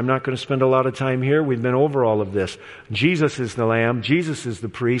about this. I'm not going to spend a lot of time here. We've been over all of this. Jesus is the Lamb, Jesus is the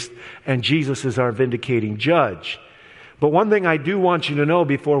priest, and Jesus is our vindicating judge. But one thing I do want you to know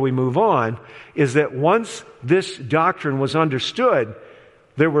before we move on is that once this doctrine was understood,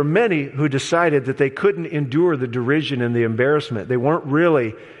 there were many who decided that they couldn't endure the derision and the embarrassment. They weren't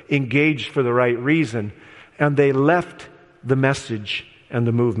really engaged for the right reason, and they left the message and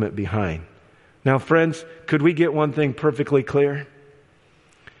the movement behind. Now, friends, could we get one thing perfectly clear?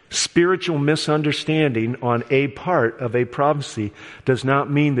 Spiritual misunderstanding on a part of a prophecy does not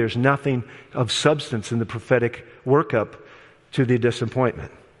mean there's nothing of substance in the prophetic workup to the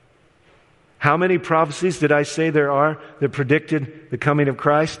disappointment. How many prophecies did I say there are that predicted the coming of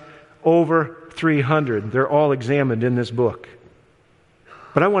Christ? Over 300. They're all examined in this book.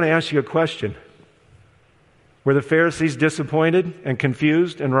 But I want to ask you a question. Were the Pharisees disappointed and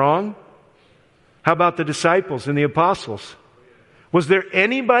confused and wrong? How about the disciples and the apostles? Was there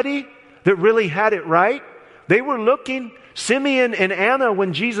anybody that really had it right? They were looking. Simeon and Anna,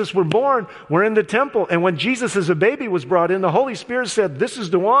 when Jesus were born, were in the temple. And when Jesus as a baby was brought in, the Holy Spirit said, "This is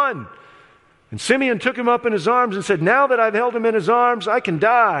the one." And Simeon took him up in his arms and said, "Now that I've held him in his arms, I can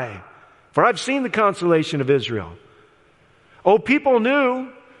die, for I've seen the consolation of Israel." Oh, people knew.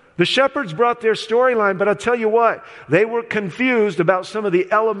 The shepherds brought their storyline, but I'll tell you what, they were confused about some of the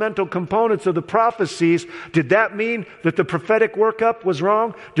elemental components of the prophecies. Did that mean that the prophetic workup was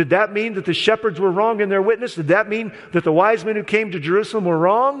wrong? Did that mean that the shepherds were wrong in their witness? Did that mean that the wise men who came to Jerusalem were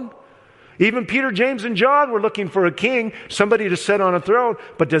wrong? Even Peter, James, and John were looking for a king, somebody to sit on a throne.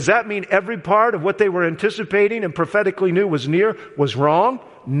 But does that mean every part of what they were anticipating and prophetically knew was near was wrong?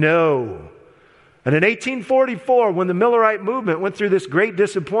 No. And in 1844, when the Millerite movement went through this great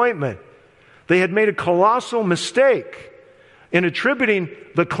disappointment, they had made a colossal mistake in attributing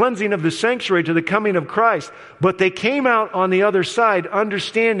the cleansing of the sanctuary to the coming of Christ. But they came out on the other side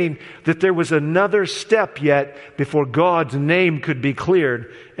understanding that there was another step yet before God's name could be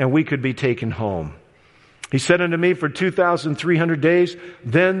cleared and we could be taken home. He said unto me, "For 2,300 days,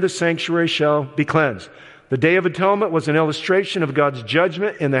 then the sanctuary shall be cleansed." The Day of Atonement was an illustration of God's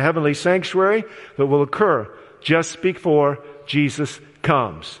judgment in the heavenly sanctuary that will occur just before Jesus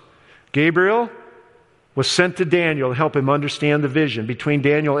comes. Gabriel was sent to Daniel to help him understand the vision between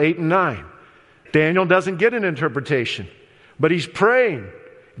Daniel 8 and 9. Daniel doesn't get an interpretation, but he's praying.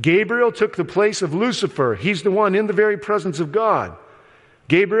 Gabriel took the place of Lucifer. He's the one in the very presence of God.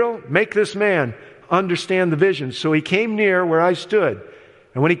 Gabriel, make this man understand the vision. So he came near where I stood.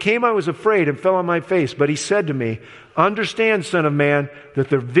 And when he came, I was afraid and fell on my face. But he said to me, "Understand, Son of Man, that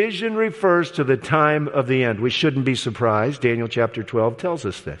the vision refers to the time of the end." We shouldn't be surprised. Daniel chapter 12 tells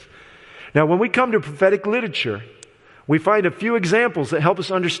us this. Now, when we come to prophetic literature, we find a few examples that help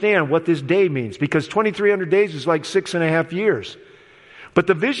us understand what this day means. Because 2,300 days is like 6.5 years. But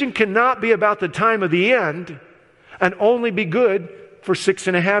the vision cannot be about the time of the end and only be good for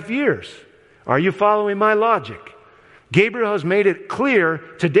 6.5 years. Are you following my logic? Gabriel has made it clear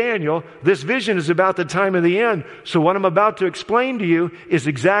to Daniel, this vision is about the time of the end. So what I'm about to explain to you is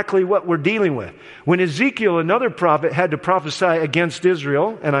exactly what we're dealing with. When Ezekiel, another prophet, had to prophesy against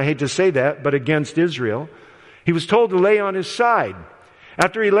Israel, and I hate to say that, but against Israel, he was told to lay on his side.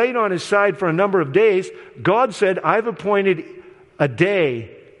 After he laid on his side for a number of days, God said, I've appointed a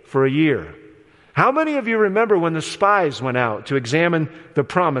day for a year. How many of you remember when the spies went out to examine the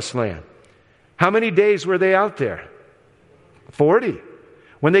promised land? How many days were they out there? 40.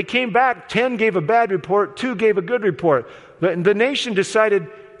 When they came back, 10 gave a bad report, 2 gave a good report. The nation decided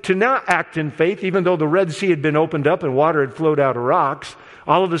to not act in faith, even though the Red Sea had been opened up and water had flowed out of rocks.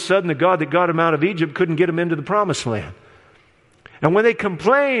 All of a sudden, the God that got them out of Egypt couldn't get them into the promised land. And when they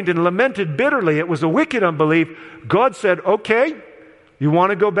complained and lamented bitterly, it was a wicked unbelief. God said, okay, you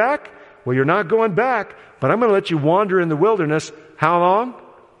want to go back? Well, you're not going back, but I'm going to let you wander in the wilderness. How long?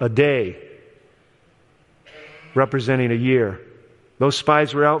 A day. Representing a year. Those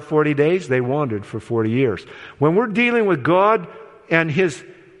spies were out 40 days. They wandered for 40 years. When we're dealing with God and His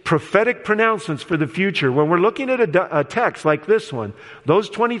prophetic pronouncements for the future, when we're looking at a text like this one, those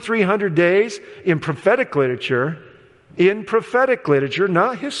 2,300 days in prophetic literature,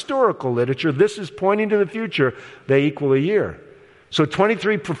 not historical literature, this is pointing to the future, they equal a year. So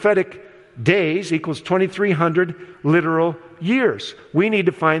 23 prophetic days equals 2,300 literal years. We need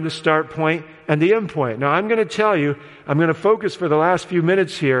to find the start point and the end point. Now, I'm going to tell you, I'm going to focus for the last few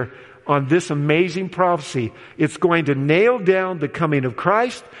minutes here on this amazing prophecy. It's going to nail down the coming of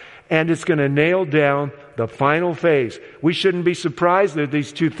Christ, and it's going to nail down the final phase. We shouldn't be surprised that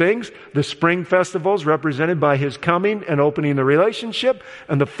these two things, the spring festivals represented by His coming and opening the relationship,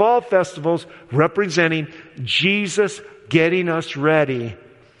 and the fall festivals representing Jesus getting us ready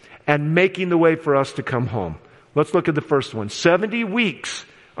and making the way for us to come home. Let's look at the first one. 70 weeks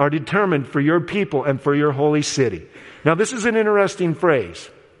are determined for your people and for your holy city. Now, this is an interesting phrase.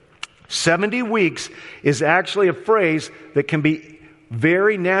 70 weeks is actually a phrase that can be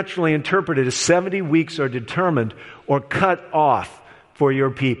very naturally interpreted as 70 weeks are determined or cut off for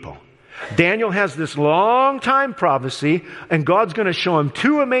your people. Daniel has this long time prophecy, and God's going to show him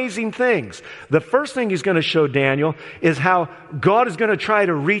two amazing things. The first thing He's going to show Daniel is how God is going to try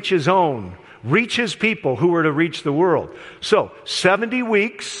to reach His own, reach His people who are to reach the world. So, 70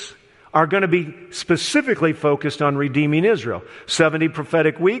 weeks are going to be specifically focused on redeeming Israel. 70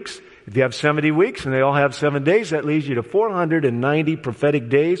 prophetic weeks. If you have 70 weeks and they all have 7 days, that leads you to 490 prophetic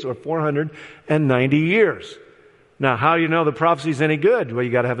days or 490 years. Now, how do you know the prophecy's any good? Well,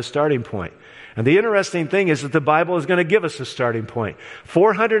 you got to have a starting point. And the interesting thing is that the Bible is going to give us a starting point.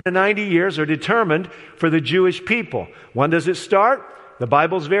 490 years are determined for the Jewish people. When does it start? The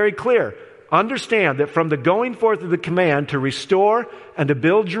Bible's very clear. Understand that from the going forth of the command to restore and to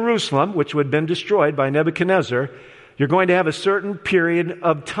build Jerusalem, which would have been destroyed by Nebuchadnezzar, you're going to have a certain period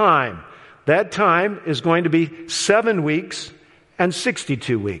of time. That time is going to be 7 weeks and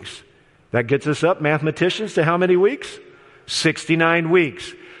 62 weeks. That gets us up, mathematicians, to how many weeks? 69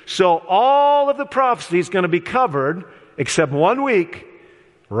 weeks. So all of the prophecy is going to be covered except 1 week,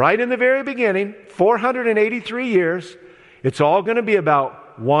 right in the very beginning, 483 years. It's all going to be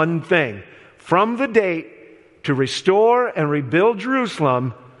about one thing. From the date to restore and rebuild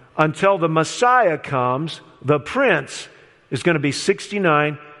Jerusalem until the Messiah comes, the Prince, is going to be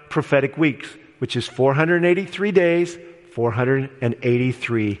 69 prophetic weeks, which is 483 days,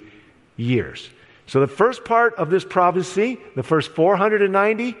 483 years. So the first part of this prophecy, the first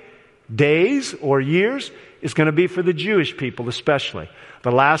 490 days or years, is going to be for the Jewish people especially.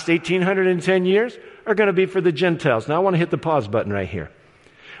 The last 1,810 years are going to be for the Gentiles. Now I want to hit the pause button right here.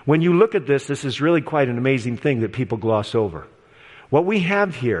 When you look at this, this is really quite an amazing thing that people gloss over. What we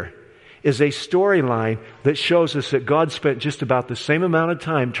have here is a storyline that shows us that God spent just about the same amount of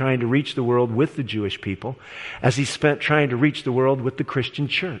time trying to reach the world with the Jewish people as He spent trying to reach the world with the Christian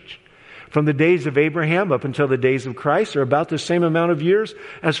church. From the days of Abraham up until the days of Christ are about the same amount of years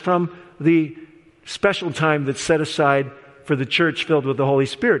as from the special time that's set aside for the church filled with the Holy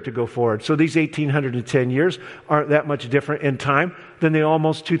Spirit to go forward. So these 1,810 years aren't that much different in time than the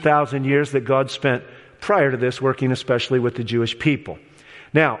almost 2,000 years that God spent prior to this, working especially with the Jewish people.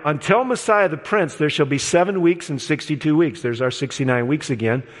 Now, until Messiah the Prince, there shall be 7 weeks and 62 weeks. There's our 69 weeks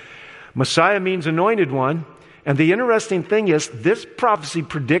again. Messiah means anointed one. And the interesting thing is, this prophecy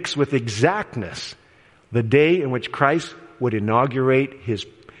predicts with exactness the day in which Christ would inaugurate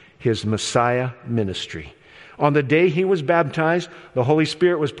his Messiah ministry. On the day He was baptized, the Holy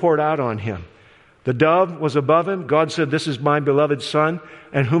Spirit was poured out on Him. The dove was above Him. God said, "This is my beloved Son,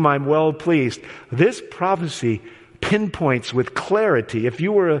 in whom I'm well pleased." This prophecy pinpoints with clarity. If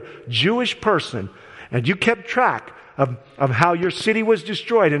you were a Jewish person and you kept track of how your city was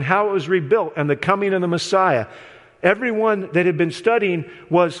destroyed and how it was rebuilt and the coming of the Messiah, everyone that had been studying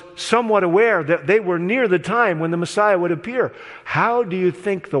was somewhat aware that they were near the time when the Messiah would appear. How do you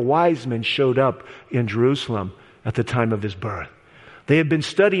think the wise men showed up in Jerusalem at the time of his birth? They had been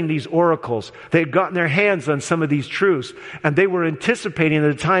studying these oracles. They had gotten their hands on some of these truths, and they were anticipating that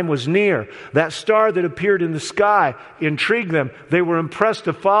the time was near. That star that appeared in the sky intrigued them. They were impressed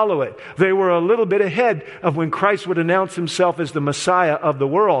to follow it. They were a little bit ahead of when Christ would announce himself as the Messiah of the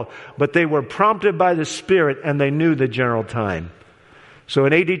world, but they were prompted by the Spirit, and they knew the general time. So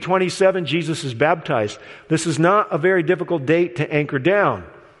in AD 27, Jesus is baptized. This is not a very difficult date to anchor down.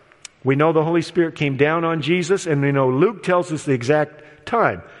 We know the Holy Spirit came down on Jesus, and we know Luke tells us the exact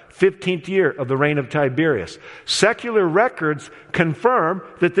time, 15th year of the reign of Tiberius. Secular records confirm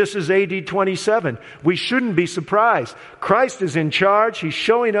that this is AD 27. We shouldn't be surprised. Christ is in charge. He's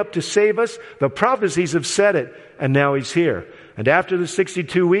showing up to save us. The prophecies have said it, and now he's here. And after the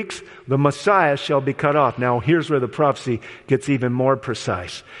 62 weeks, the Messiah shall be cut off. Now here's where the prophecy gets even more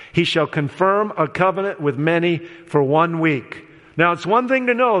precise. He shall confirm a covenant with many for 1 week. Now, it's one thing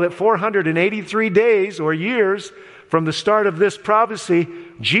to know that 483 days or years from the start of this prophecy,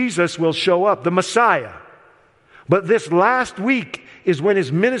 Jesus will show up, the Messiah. But this last week is when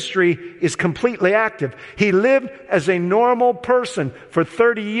his ministry is completely active. He lived as a normal person for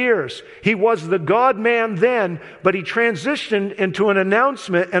 30 years. He was the God-man then, but he transitioned into an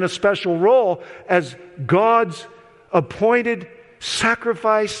announcement and a special role as God's appointed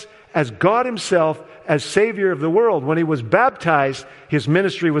sacrifice, as God himself, as Savior of the world. When he was baptized, his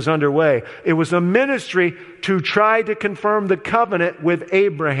ministry was underway. It was a ministry to try to confirm the covenant with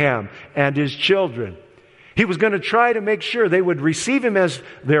Abraham and his children. He was going to try to make sure they would receive him as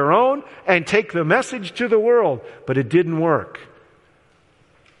their own and take the message to the world. But it didn't work.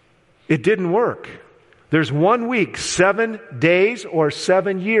 It didn't work. There's 1 week, 7 days, or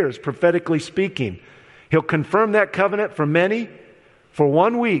 7 years, prophetically speaking. He'll confirm that covenant for many for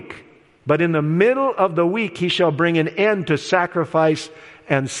 1 week. But in the middle of the week, he shall bring an end to sacrifice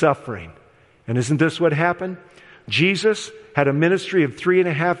and suffering. And isn't this what happened? Jesus had a ministry of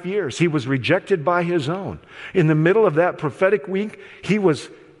 3.5 years. He was rejected by his own. In the middle of that prophetic week, he was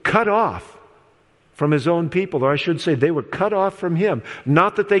cut off from his own people. Or I should say, they were cut off from him.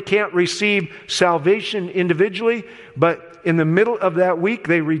 Not that they can't receive salvation individually, but in the middle of that week,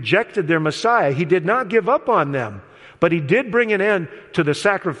 they rejected their Messiah. He did not give up on them. But he did bring an end to the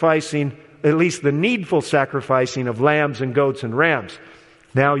sacrificing, at least the needful sacrificing of lambs and goats and rams.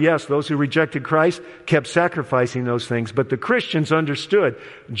 Now, yes, those who rejected Christ kept sacrificing those things, but the Christians understood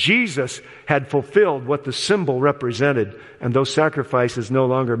Jesus had fulfilled what the symbol represented, and those sacrifices no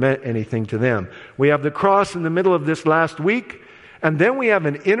longer meant anything to them. We have the cross in the middle of this last week, and then we have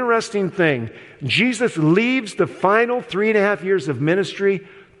an interesting thing. Jesus leaves the final 3.5 years of ministry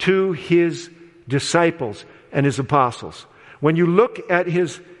to his disciples and his apostles. When you look at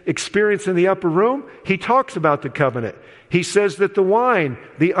his experience in the upper room, he talks about the covenant. He says that the wine,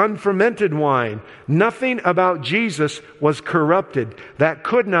 the unfermented wine, nothing about Jesus was corrupted. That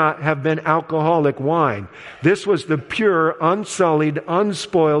could not have been alcoholic wine. This was the pure, unsullied,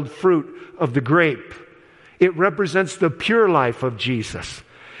 unspoiled fruit of the grape. It represents the pure life of Jesus.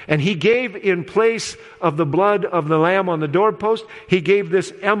 And he gave, in place of the blood of the lamb on the doorpost, he gave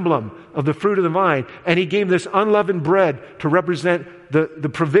this emblem of the fruit of the vine. And he gave this unleavened bread to represent the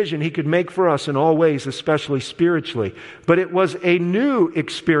provision he could make for us in all ways, especially spiritually. But it was a new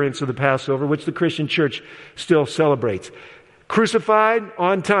experience of the Passover, which the Christian church still celebrates. Crucified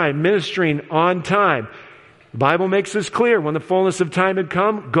on time, ministering on time. The Bible makes this clear. When the fullness of time had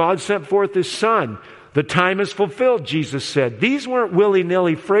come, God sent forth his Son. The time is fulfilled, Jesus said. These weren't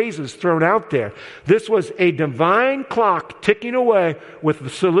willy-nilly phrases thrown out there. This was a divine clock ticking away with the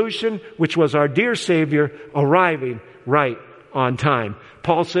solution, which was our dear Savior arriving right on time.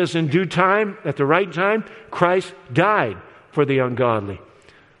 Paul says in due time, at the right time, Christ died for the ungodly.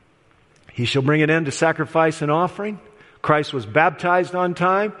 He shall bring an end to sacrifice and offering. Christ was baptized on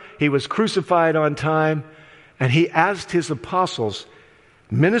time. He was crucified on time. And he asked his apostles,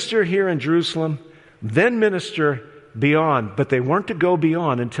 minister here in Jerusalem, then minister beyond. But they weren't to go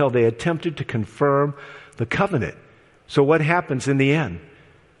beyond until they attempted to confirm the covenant. So what happens in the end?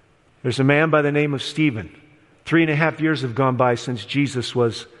 There's a man by the name of Stephen. 3.5 years have gone by since Jesus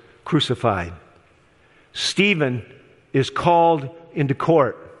was crucified. Stephen is called into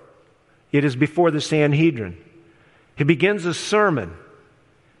court. It is before the Sanhedrin. He begins a sermon.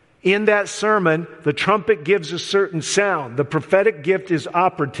 In that sermon, the trumpet gives a certain sound. The prophetic gift is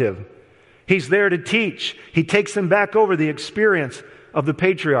operative. He's there to teach. He takes them back over the experience of the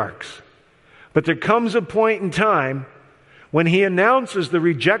patriarchs. But there comes a point in time when he announces the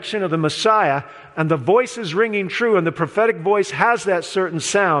rejection of the Messiah, and the voice is ringing true, and the prophetic voice has that certain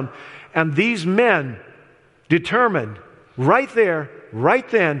sound. And these men determined right there, right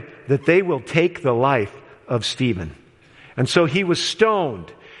then, that they will take the life of Stephen. And so he was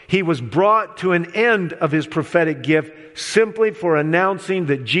stoned. He was brought to an end of his prophetic gift simply for announcing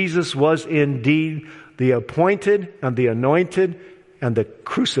that Jesus was indeed the appointed and the anointed and the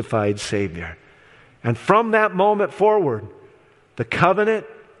crucified Savior. And from that moment forward, the covenant,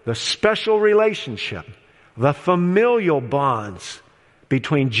 the special relationship, the familial bonds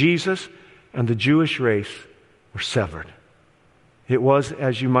between Jesus and the Jewish race were severed. It was,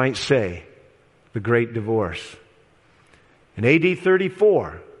 as you might say, the great divorce. In AD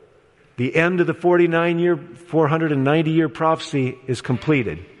 34, the end of the 490-year prophecy is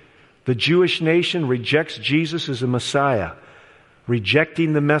completed. The Jewish nation rejects Jesus as a Messiah,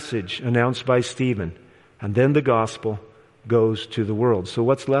 rejecting the message announced by Stephen. And then the gospel goes to the world. So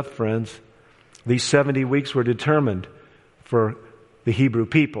what's left, friends? These 70 weeks were determined for the Hebrew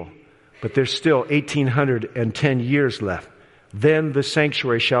people, but there's still 1,810 years left. Then the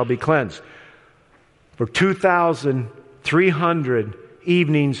sanctuary shall be cleansed. For 2,300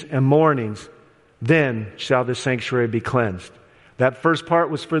 evenings and mornings, then shall the sanctuary be cleansed. That first part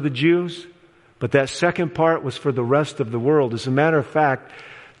was for the Jews, but that second part was for the rest of the world. As a matter of fact,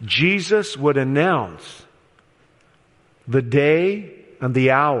 Jesus would announce the day and the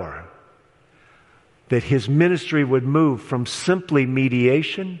hour that his ministry would move from simply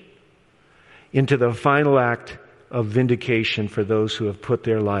mediation into the final act of vindication for those who have put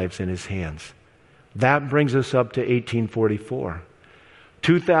their lives in his hands. That brings us up to 1844.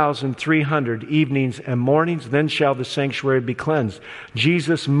 2,300 evenings and mornings, then shall the sanctuary be cleansed.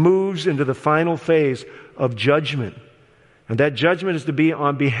 Jesus moves into the final phase of judgment. And that judgment is to be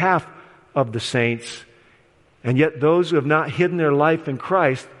on behalf of the saints. And yet those who have not hidden their life in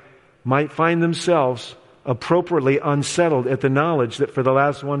Christ might find themselves appropriately unsettled at the knowledge that for the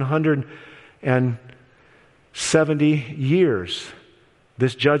last 170 years,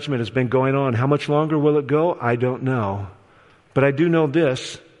 this judgment has been going on. How much longer will it go? I don't know. But I do know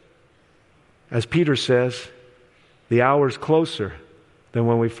this, as Peter says, the hour's closer than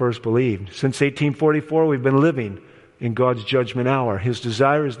when we first believed. Since 1844, we've been living in God's judgment hour. His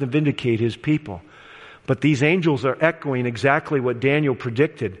desire is to vindicate his people. But these angels are echoing exactly what Daniel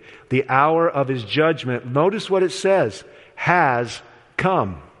predicted. The hour of his judgment, notice what it says, has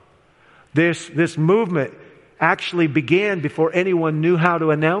come. This movement actually began before anyone knew how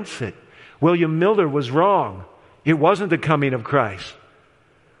to announce it. William Milner was wrong. It wasn't the coming of Christ.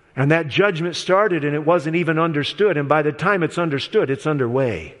 And that judgment started and it wasn't even understood. And by the time it's understood, it's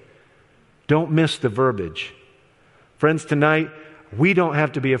underway. Don't miss the verbiage. Friends, tonight, we don't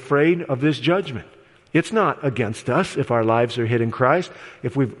have to be afraid of this judgment. It's not against us if our lives are hid in Christ,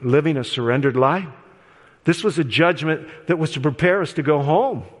 if we're living a surrendered life. This was a judgment that was to prepare us to go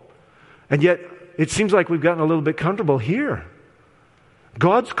home. And yet, it seems like we've gotten a little bit comfortable here.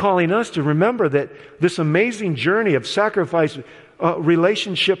 God's calling us to remember that this amazing journey of sacrifice,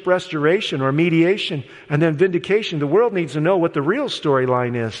 relationship restoration or mediation, and then vindication, the world needs to know what the real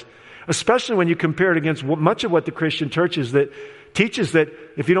storyline is. Especially when you compare it against much of what the Christian church is that teaches that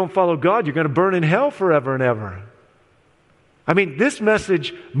if you don't follow God, you're going to burn in hell forever and ever. I mean, this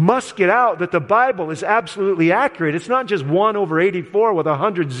message must get out that the Bible is absolutely accurate. It's not just 1/84 with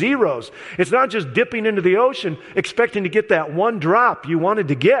 100 zeros. It's not just dipping into the ocean expecting to get that one drop you wanted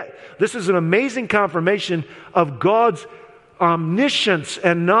to get. This is an amazing confirmation of God's omniscience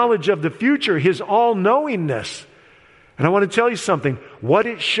and knowledge of the future, his all-knowingness. And I want to tell you something. What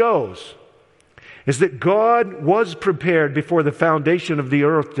it shows is that God was prepared before the foundation of the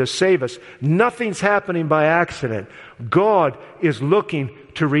earth to save us. Nothing's happening by accident. God is looking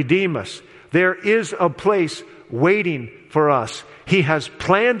to redeem us. There is a place waiting for us. He has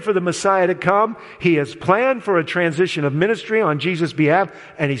planned for the Messiah to come. He has planned for a transition of ministry on Jesus' behalf.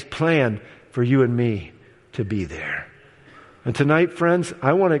 And He's planned for you and me to be there. And tonight, friends,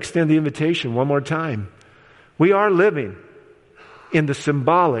 I want to extend the invitation one more time. We are living in the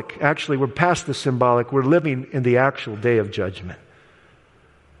symbolic. Actually, we're past the symbolic. We're living in the actual day of judgment.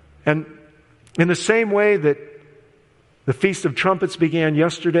 And in the same way that the Feast of Trumpets began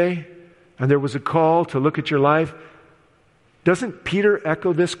yesterday, and there was a call to look at your life, doesn't Peter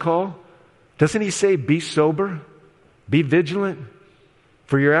echo this call? Doesn't he say, be sober, be vigilant?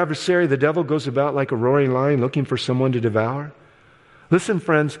 For your adversary, the devil, goes about like a roaring lion looking for someone to devour. Listen,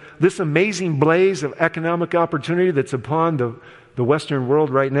 friends, this amazing blaze of economic opportunity that's upon the the Western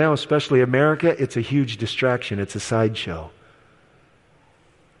world right now, especially America, it's a huge distraction. It's a sideshow.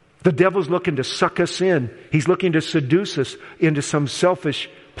 The devil's looking to suck us in. He's looking to seduce us into some selfish,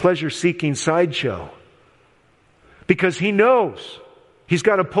 pleasure-seeking sideshow. Because he knows he's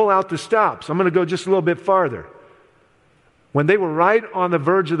got to pull out the stops. I'm going to go just a little bit farther. When they were right on the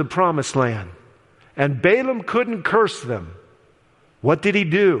verge of the promised land, and Balaam couldn't curse them, what did he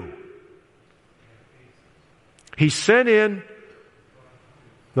do? He sent in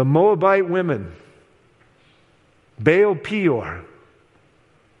the Moabite women, Baal Peor.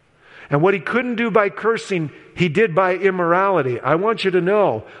 And what he couldn't do by cursing, he did by immorality. I want you to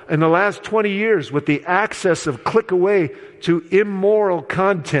know, in the last 20 years, with the access of click away to immoral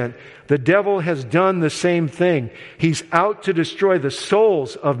content, the devil has done the same thing. He's out to destroy the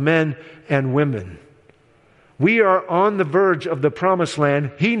souls of men and women. We are on the verge of the promised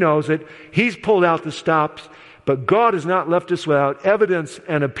land. He knows it. He's pulled out the stops. But God has not left us without evidence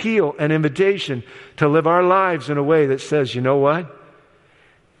and appeal and invitation to live our lives in a way that says, you know what?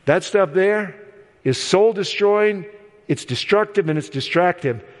 That stuff there is soul destroying, it's destructive, and it's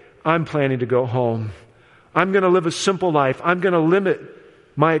distractive. I'm planning to go home. I'm going to live a simple life. I'm going to limit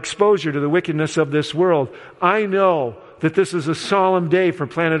my exposure to the wickedness of this world. I know that this is a solemn day for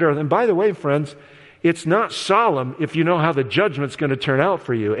planet Earth. And by the way, friends, it's not solemn if you know how the judgment's going to turn out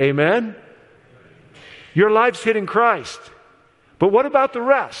for you. Amen? Your life's hidden Christ. But what about the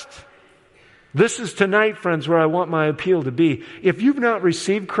rest? This is tonight, friends, where I want my appeal to be. If you've not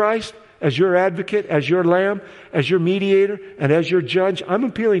received Christ as your advocate, as your lamb, as your mediator, and as your judge, I'm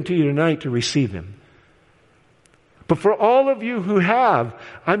appealing to you tonight to receive Him. But for all of you who have,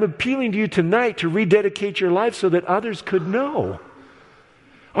 I'm appealing to you tonight to rededicate your life so that others could know.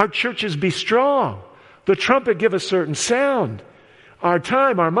 Our churches be strong. The trumpet give a certain sound. Our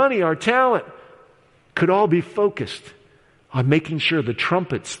time, our money, our talent could all be focused on making sure the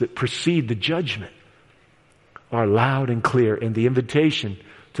trumpets that precede the judgment are loud and clear, and the invitation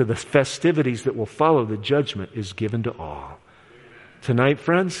to the festivities that will follow the judgment is given to all. Tonight,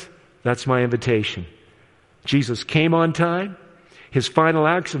 friends, that's my invitation. Jesus came on time. His final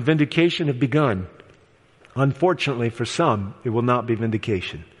acts of vindication have begun. Unfortunately, for some, it will not be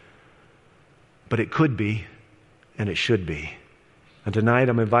vindication. But it could be, and it should be. And tonight,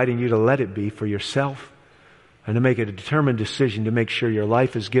 I'm inviting you to let it be for yourself and to make a determined decision to make sure your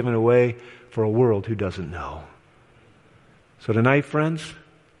life is given away for a world who doesn't know. So tonight, friends,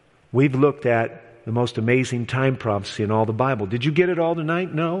 we've looked at the most amazing time prophecy in all the Bible. Did you get it all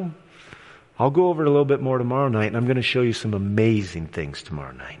tonight? No? I'll go over it a little bit more tomorrow night, and I'm going to show you some amazing things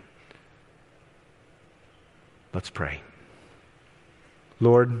tomorrow night. Let's pray.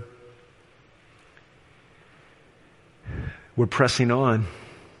 Lord, we're pressing on.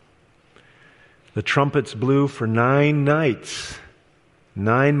 The trumpets blew for 9 nights,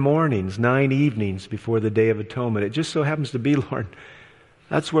 9 mornings, 9 evenings before the Day of Atonement. It just so happens to be, Lord,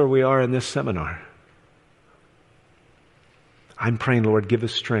 that's where we are in this seminar. I'm praying, Lord, give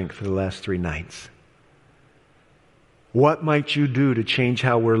us strength for the last 3 nights. What might you do to change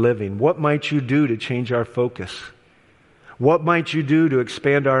how we're living? What might you do to change our focus? What might you do to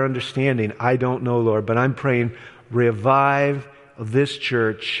expand our understanding? I don't know, Lord, but I'm praying, revive this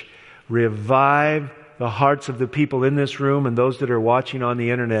church. Revive the hearts of the people in this room and those that are watching on the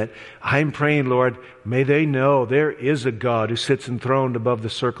internet. I'm praying, Lord, may they know there is a God who sits enthroned above the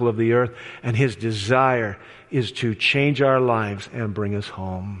circle of the earth, and His desire is to change our lives and bring us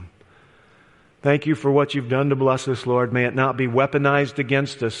home. Thank you for what you've done to bless us, Lord. May it not be weaponized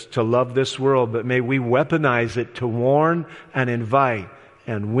against us to love this world, but may we weaponize it to warn and invite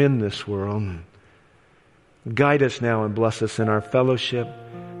and win this world. Guide us now and bless us in our fellowship.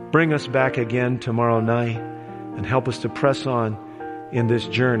 Bring us back again tomorrow night and help us to press on in this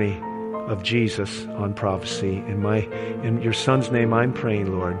journey of Jesus on prophecy. In your Son's name I'm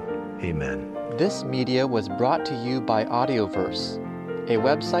praying, Lord. Amen. This media was brought to you by Audioverse, a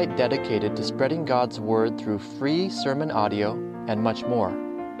website dedicated to spreading God's Word through free sermon audio and much more.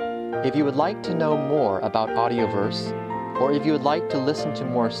 If you would like to know more about Audioverse, or if you would like to listen to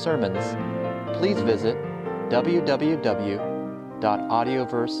more sermons, please visit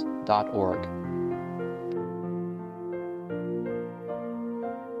www.audioverse.org.